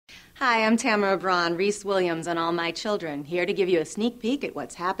Hi, I'm Tamara Braun, Reese Williams on All My Children, here to give you a sneak peek at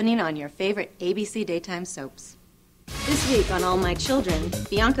what's happening on your favorite ABC daytime soaps. This week on All My Children,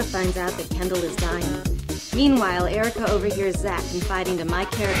 Bianca finds out that Kendall is dying. Meanwhile, Erica overhears Zach confiding to my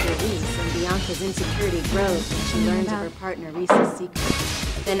character Reese, and Bianca's insecurity grows when she learns of her partner Reese's secret.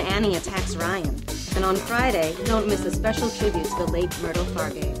 Then Annie attacks Ryan. And on Friday, don't miss a special tribute to the late Myrtle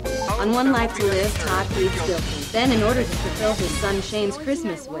Fargate. On One Life to Live, Todd pleads guilty. Then, in order to fulfill his son Shane's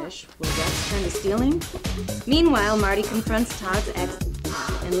Christmas wish, will Rex turn to stealing? Meanwhile, Marty confronts Todd's ex,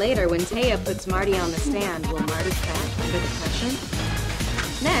 and later, when Taya puts Marty on the stand, will Marty crack under the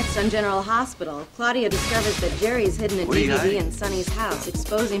pressure? Next, on General Hospital, Claudia discovers that Jerry's hidden a DVD in Sonny's house,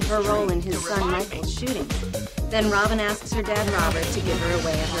 exposing her role in his son Michael's shooting. Then Robin asks her dad Robert to give her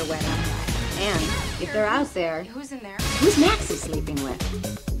away at her wedding. And, if they're out there, who's in there? Who's Maxie sleeping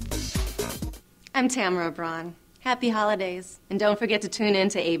with? I'm Tamara Braun. Happy holidays, and don't forget to tune in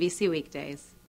to ABC Weekdays.